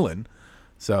a villain.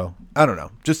 So, I don't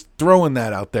know. Just throwing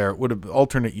that out there. It would have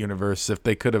alternate universe. If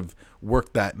they could have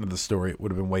worked that into the story, it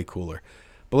would have been way cooler.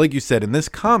 But like you said, in this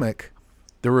comic,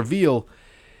 the reveal,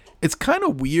 it's kind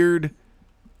of weird.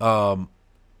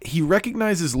 He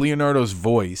recognizes Leonardo's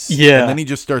voice. Yeah. And then he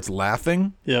just starts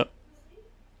laughing. Yep.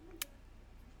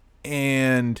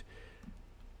 And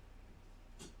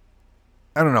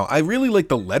I don't know. I really like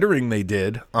the lettering they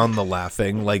did on the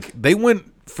laughing. Like, they went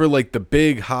for, like, the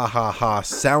big ha ha ha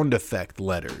sound effect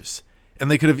letters. And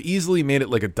they could have easily made it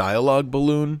like a dialogue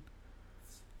balloon.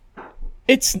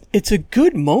 It's a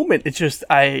good moment. It's just,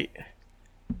 I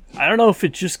don't know if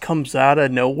it just comes out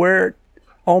of nowhere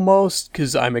almost,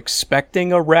 because I'm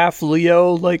expecting a Raph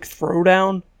Leo, like,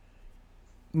 throwdown.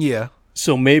 Yeah.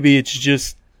 So maybe it's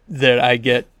just that I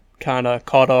get kind of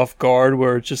caught off guard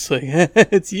where it's just like,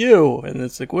 it's you. And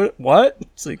it's like, what?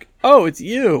 It's like, oh, it's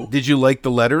you. Did you like the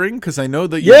lettering? Because I know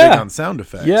that you're big on sound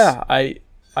effects. Yeah,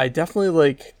 I definitely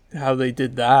like how they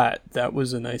did that. That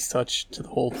was a nice touch to the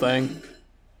whole thing.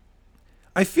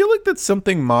 I feel like that's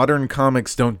something modern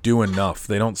comics don't do enough.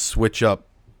 They don't switch up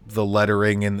the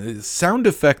lettering, and sound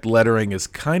effect lettering is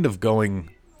kind of going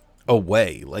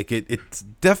away. Like, it's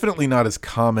definitely not as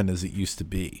common as it used to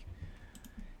be.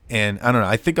 And I don't know,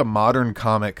 I think a modern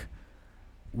comic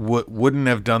wouldn't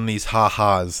have done these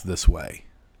ha-has this way.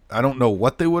 I don't know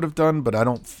what they would have done, but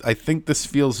I think this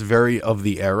feels very of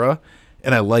the era,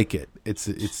 and I like it. It's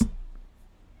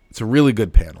a really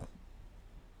good panel.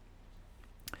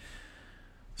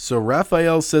 So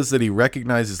Raphael says that he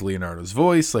recognizes Leonardo's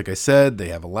voice. Like I said, they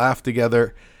have a laugh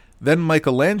together. Then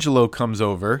Michelangelo comes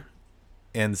over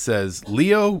and says,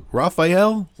 Leo,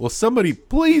 Raphael, will somebody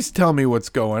please tell me what's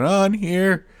going on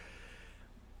here?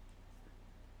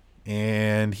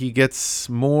 And he gets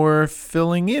more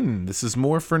filling in. This is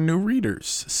more for new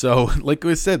readers. So, like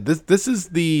I said, this is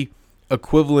the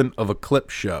equivalent of a clip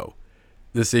show,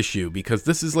 this issue, because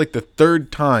this is like the third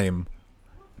time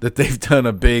that they've done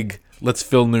a big let's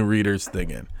fill new readers thing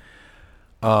in.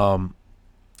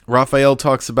 Raphael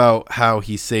talks about how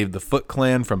he saved the Foot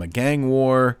Clan from a gang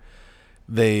war.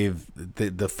 The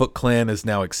Foot Clan has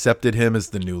now accepted him as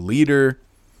the new leader.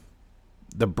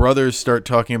 The brothers start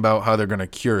talking about how they're going to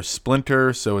cure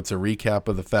Splinter, so it's a recap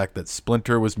of the fact that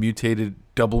Splinter was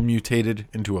double mutated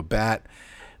into a bat.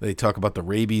 They talk about the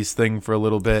rabies thing for a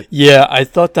little bit. Yeah, I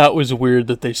thought that was weird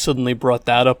that they suddenly brought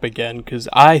that up again, because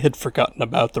I had forgotten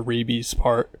about the rabies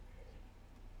part.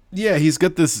 Yeah, he's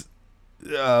got this...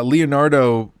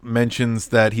 Leonardo mentions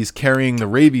that he's carrying the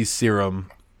rabies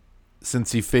serum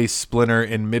since he faced Splinter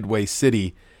in Midway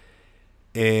City,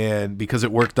 and because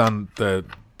it worked on the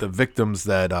victims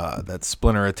that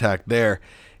Splinter attacked there.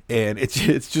 And it's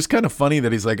just kind of funny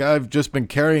that he's like, I've just been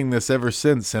carrying this ever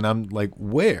since. And I'm like,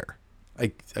 where?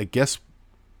 I guess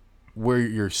where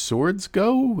your swords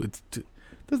go? It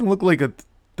doesn't look like a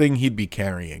thing he'd be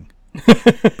carrying.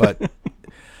 But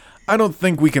I don't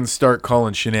think we can start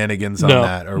calling shenanigans on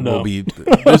that, or we'll be...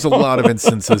 There's a lot of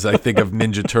instances, I think, of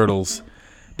Ninja Turtles.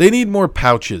 They need more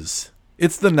pouches.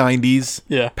 It's the 90s.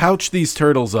 Yeah. Pouch these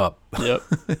turtles up. Yep.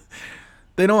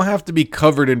 They don't have to be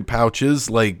covered in pouches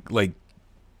like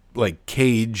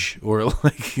Cage or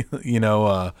like,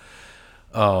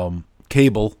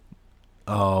 Cable.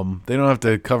 They don't have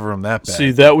to cover them that bad.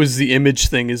 See, that was the Image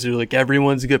thing, is they're like,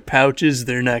 everyone's got pouches,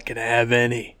 they're not going to have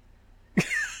any.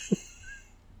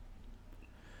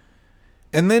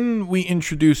 And then we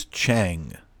introduced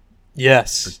Chang.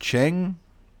 Yes. Or Chang?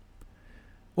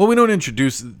 Well,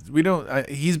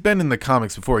 he's been in the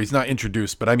comics before. He's not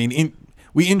introduced, but I mean,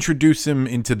 we introduce him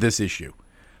into this issue.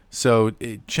 So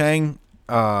Chang,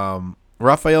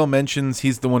 Raphael mentions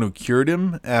he's the one who cured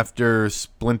him after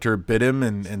Splinter bit him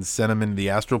and sent him into the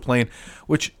astral plane,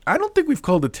 which I don't think we've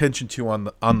called attention to on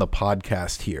the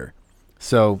podcast here.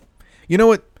 So, you know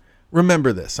what?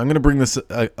 Remember this. I'm going to bring this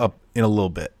up in a little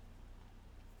bit.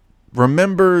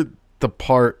 Remember the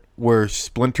part where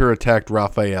Splinter attacked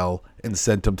Raphael and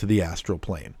sent him to the astral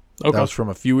plane. Okay. That was from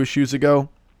a few issues ago.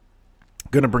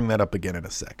 Going to bring that up again in a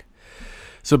sec.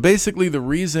 So basically the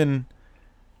reason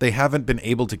they haven't been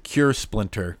able to cure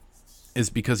Splinter is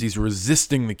because he's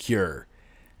resisting the cure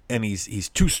and he's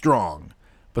too strong.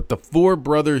 But the four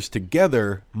brothers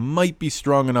together might be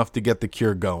strong enough to get the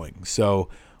cure going. So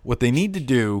what they need to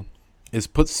do is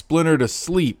put Splinter to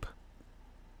sleep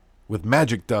with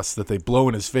magic dust that they blow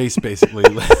in his face, basically.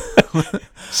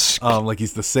 Like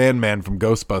he's the Sandman from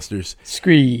Ghostbusters.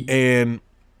 Scree. And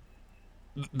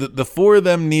the four of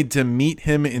them need to meet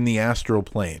him in the astral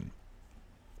plane.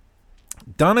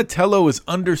 Donatello is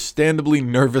understandably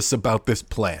nervous about this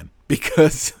plan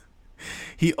because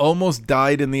he almost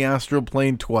died in the astral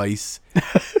plane twice.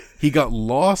 He got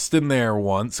lost in there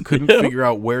once, couldn't figure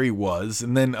out where he was.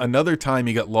 And then another time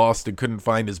he got lost and couldn't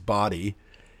find his body.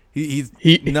 He's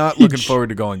not looking forward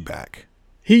to going back.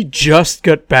 He just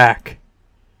got back.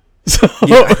 So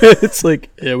it's like,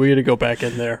 yeah, we got to go back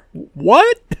in there.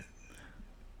 What?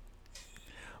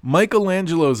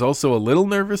 Michelangelo is also a little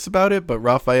nervous about it, but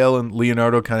Raphael and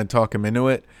Leonardo kind of talk him into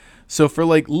it. So for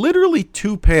like literally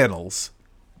 2 panels,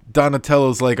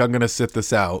 Donatello's like, I'm going to sit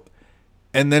this out.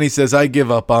 And then he says, I give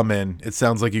up, I'm in. It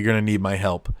sounds like you're going to need my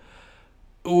help.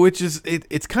 Which is,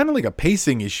 it's kind of like a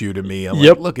pacing issue to me. I'm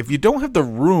like, look, if you don't have the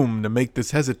room to make this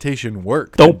hesitation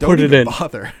work, don't put it in.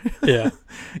 Bother. Yeah.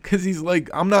 Because he's like,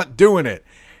 I'm not doing it.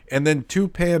 And then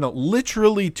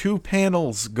literally 2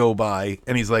 panels go by,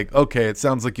 and he's like, okay, it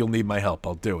sounds like you'll need my help.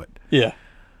 I'll do it. Yeah.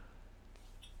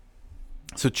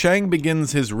 So Chang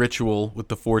begins his ritual with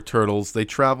the 4 turtles. They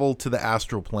travel to the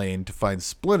astral plane to find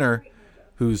Splinter,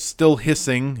 who's still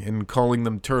hissing and calling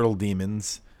them turtle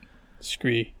demons.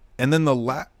 Scree. And then the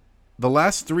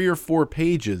last 3 or 4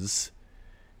 pages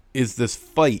is this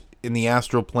fight in the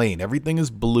astral plane. Everything is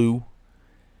blue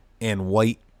and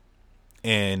white.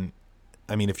 And,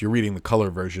 I mean, if you're reading the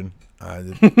color version,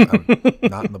 I'm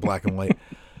not in the black and white.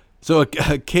 So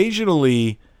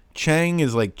occasionally, Chang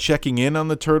is like checking in on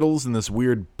the turtles in this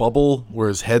weird bubble where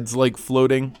his head's like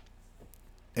floating.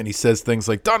 And he says things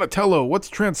like, Donatello, what's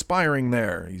transpiring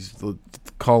there? He's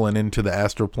calling into the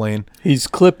astral plane. He's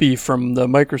Clippy from the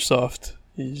Microsoft.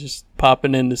 He's just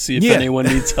popping in to see if anyone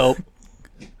needs help.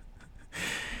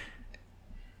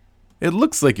 It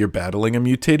looks like you're battling a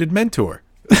mutated mentor.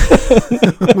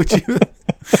 Would you?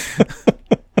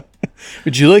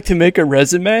 Would you like to make a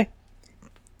resume?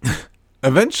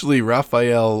 Eventually,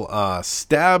 Raphael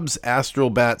stabs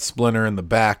Astral Bat Splinter in the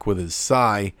back with his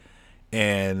sai,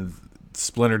 and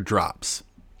Splinter drops.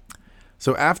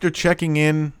 So after checking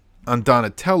in on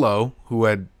Donatello, who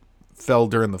had fell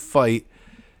during the fight,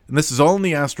 and this is all in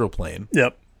the astral plane,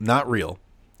 Yep. not real,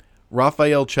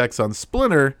 Raphael checks on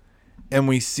Splinter, and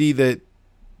we see that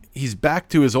he's back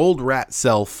to his old rat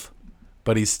self,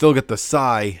 but he's still got the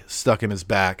sai stuck in his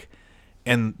back.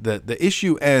 And the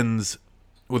issue ends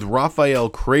with Raphael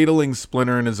cradling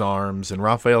Splinter in his arms, and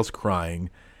Raphael's crying.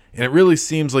 And it really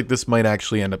seems like this might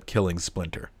actually end up killing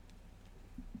Splinter.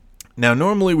 Now,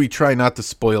 normally we try not to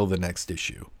spoil the next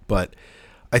issue, but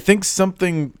I think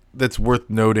something that's worth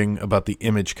noting about the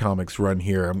Image Comics run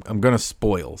here, I'm going to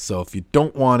spoil. So if you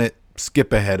don't want it,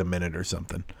 skip ahead a minute or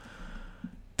something.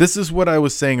 This is what I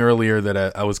was saying earlier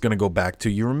that I was going to go back to.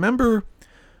 You remember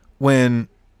when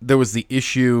there was the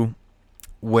issue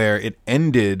where it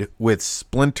ended with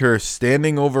Splinter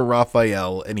standing over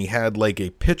Raphael, and he had like a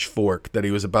pitchfork that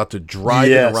he was about to drive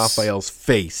into Raphael's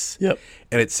face. Yep.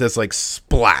 And it says like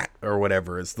splat or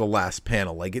whatever is the last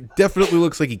panel. Like it definitely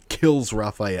looks like he kills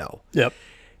Raphael. Yep.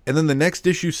 And then the next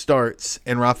issue starts,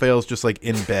 and Raphael's just like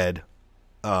in bed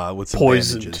with some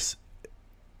bandages.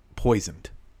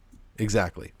 Poisoned.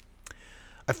 Exactly.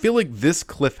 I feel like this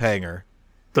cliffhanger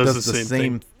does the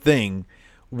same thing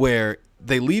where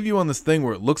they leave you on this thing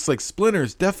where it looks like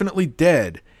Splinter's definitely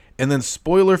dead. And then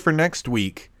spoiler for next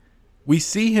week, we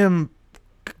see him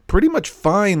pretty much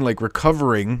fine, like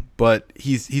recovering, but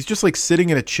he's just like sitting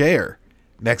in a chair.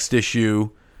 Next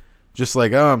issue, just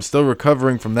like, oh, I'm still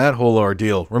recovering from that whole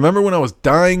ordeal. Remember when I was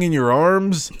dying in your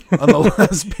arms on the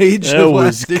last page that of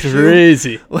was last issue?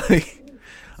 Crazy. Like,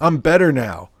 I'm better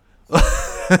now.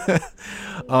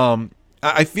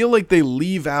 I feel like they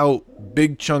leave out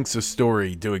big chunks of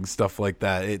story doing stuff like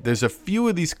that. There's a few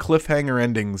of these cliffhanger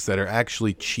endings that are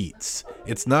actually cheats.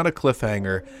 It's not a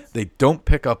cliffhanger. They don't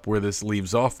pick up where this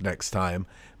leaves off next time.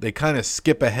 They kind of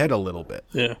skip ahead a little bit.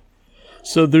 Yeah.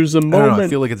 So there's a I moment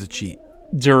feel like it's a cheat.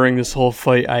 during this whole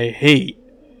fight I hate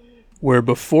where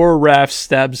before Raph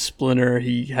stabs Splinter,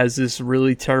 he has this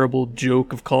really terrible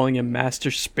joke of calling him Master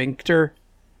Sphincter.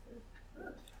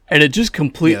 And it just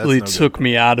completely took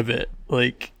me out of it.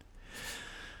 Like,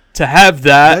 to have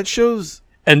that shows,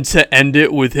 and to end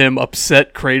it with him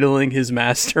upset cradling his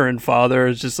master and father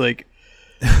is just like,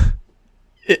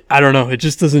 I don't know. It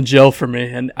just doesn't gel for me.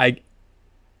 And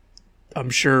I'm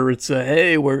sure it's a,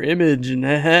 hey, we're Image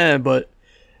and but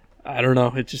I don't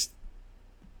know.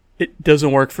 It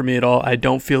doesn't work for me at all. I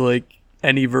don't feel like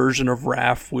any version of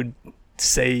Raph would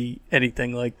say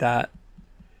anything like that.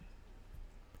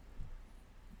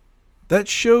 That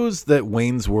shows that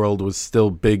Wayne's World was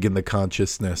still big in the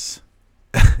consciousness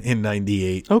in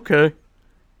 98. Okay.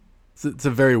 It's a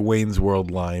very Wayne's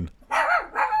World line.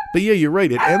 But yeah, you're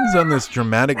right. It ends on this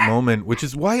dramatic moment, which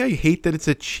is why I hate that it's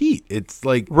a cheat. It's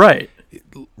like... Right.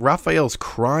 Raphael's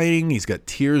crying. He's got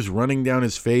tears running down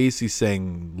his face. He's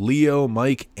saying, Leo,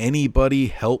 Mike, anybody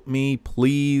help me,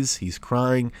 please. He's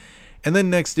crying. And then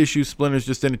next issue, Splinter's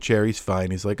just in a chair. He's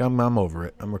fine. He's like, I'm over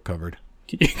it. I'm recovered.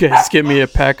 Can you guys get me a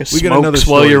pack of We got another smokes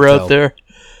while story you're to out tell. there?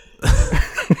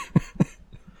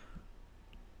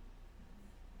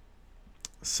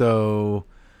 So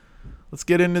let's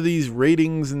get into these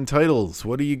ratings and titles.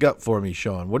 What do you got for me,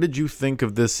 Sean? What did you think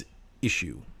of this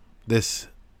issue? This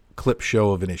clip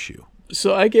show of an issue?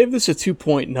 So I gave this a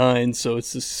 2.9, so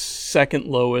it's the second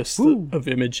lowest of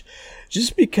Image.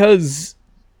 Just because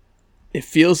it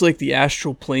feels like the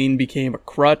astral plane became a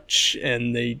crutch,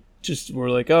 and they just were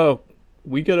like, oh,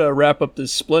 we gotta wrap up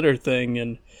this Splinter thing,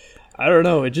 and I don't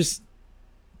know, it just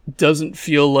doesn't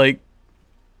feel like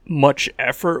much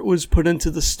effort was put into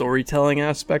the storytelling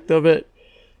aspect of it.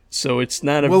 So it's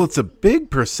not Well, it's a big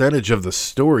percentage of the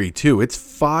story, too. It's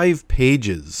 5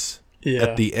 pages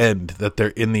at the end that they're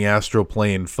in the astral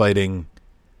plane fighting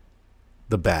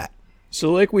the Bat.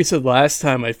 So like we said last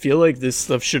time, I feel like this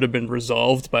stuff should have been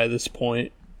resolved by this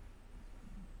point.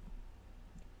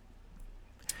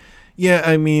 Yeah,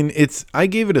 I mean, I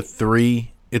gave it a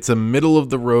 3. It's a middle of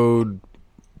the road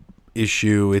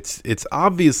issue. It's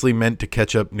obviously meant to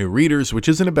catch up new readers, which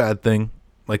isn't a bad thing,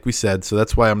 like we said. So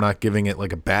that's why I'm not giving it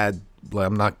like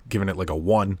I'm not giving it like a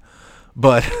 1.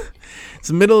 But it's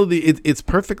the middle of it's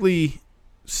perfectly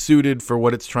suited for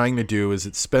what it's trying to do. Is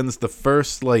it spends the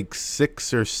first like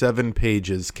 6 or 7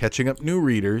 pages catching up new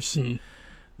readers. Mm-hmm.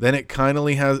 Then it kind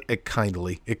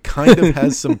of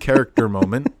has some character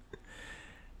moment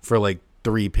for like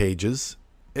 3 pages.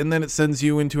 and then it sends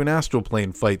you into an astral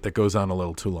plane fight that goes on a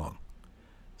little too long.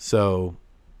 So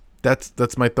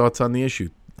that's my thoughts on the issue.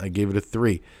 I gave it a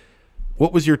 3.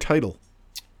 What was your title?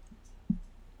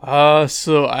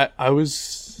 So I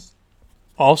was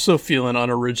also feeling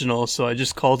unoriginal, so I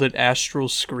just called it Astral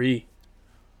Scree.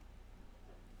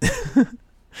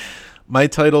 My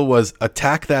title was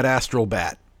Attack That Astral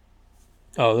Bat.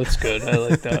 Oh, that's good. I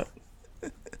like that.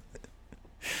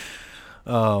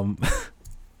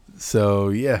 So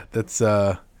yeah, that's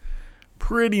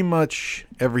pretty much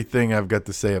everything I've got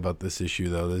to say about this issue,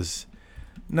 though. There's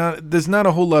not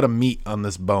a whole lot of meat on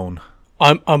this bone.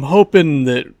 I'm hoping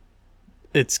that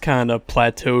it's kind of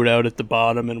plateaued out at the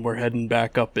bottom and we're heading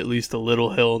back up at least a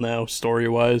little hill now,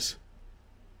 story-wise.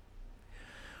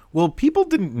 Well, people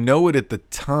didn't know it at the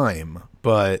time,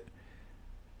 but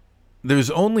there's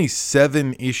only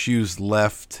 7 issues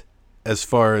left as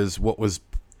far as what was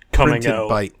Coming printed out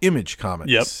by Image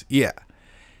Comics. Yep. Yeah.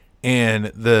 And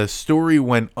the story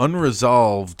went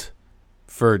unresolved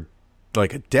for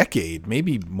like a decade,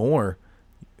 maybe more.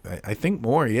 I think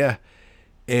more, yeah.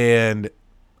 And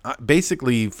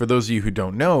basically, for those of you who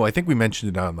don't know, I think we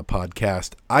mentioned it on the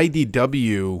podcast,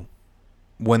 IDW,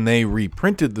 when they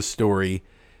reprinted the story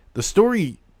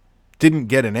didn't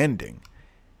get an ending.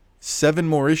 7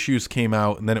 more issues came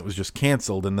out, and then it was just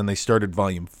canceled, and then they started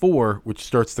Volume 4, which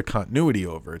starts the continuity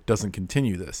over. It doesn't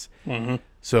continue this. Mm-hmm.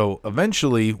 So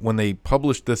eventually, when they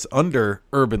published this under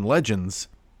Urban Legends,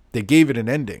 they gave it an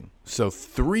ending. So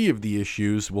 3 of the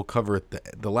issues will cover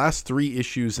it. The last 3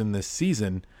 issues in this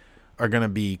season are going to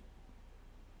be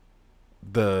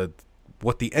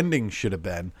what the ending should have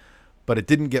been, but it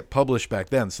didn't get published back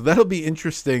then. So that'll be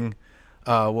interesting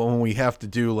when we have to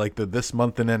do like the This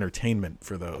Month in Entertainment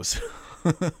for those.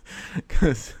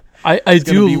 Because it's going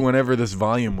to be whenever this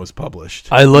volume was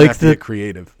published. I like that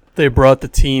creative. They brought the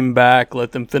team back,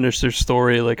 let them finish their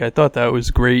story. Like, I thought that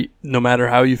was great, no matter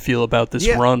how you feel about this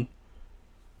run.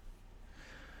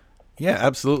 Yeah,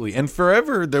 absolutely. And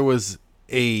forever there was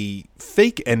a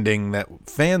fake ending that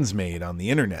fans made on the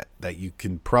internet that you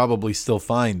can probably still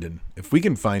find. And if we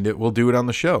can find it, we'll do it on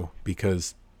the show,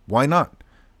 because why not?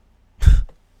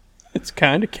 It's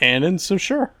kind of canon, so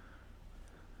sure.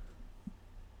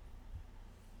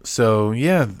 So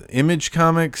yeah, Image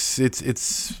Comics,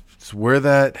 it's where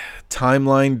that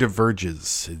timeline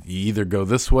diverges. You either go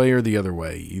this way or the other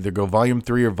way. You either go Volume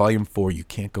 3 or Volume 4. You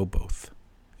can't go both.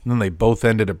 And then they both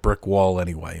end at a brick wall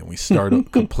anyway, and we start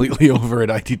completely over at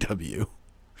IDW.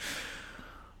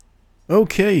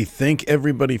 Okay, thank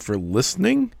everybody for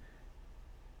listening.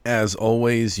 As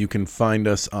always, you can find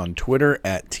us on Twitter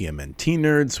at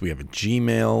TMNTnerds. We have a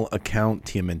Gmail account,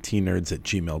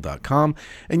 tmntnerds@gmail.com.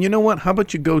 And you know what? How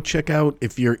about you go check out,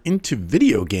 if you're into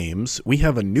video games, we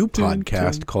have a new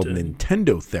podcast called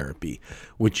Nintendo Therapy,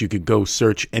 which you could go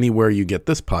search anywhere you get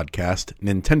this podcast.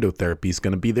 Nintendo Therapy is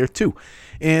going to be there too.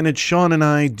 And it's Sean and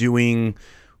I doing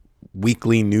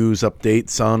weekly news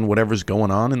updates on whatever's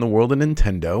going on in the world of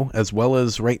Nintendo, as well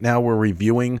as right now we're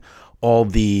reviewing all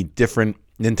the different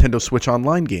Nintendo Switch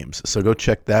Online games. So go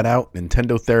check that out,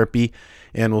 Nintendo Therapy,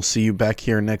 and we'll see you back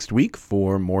here next week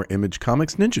for more Image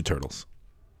Comics Ninja Turtles.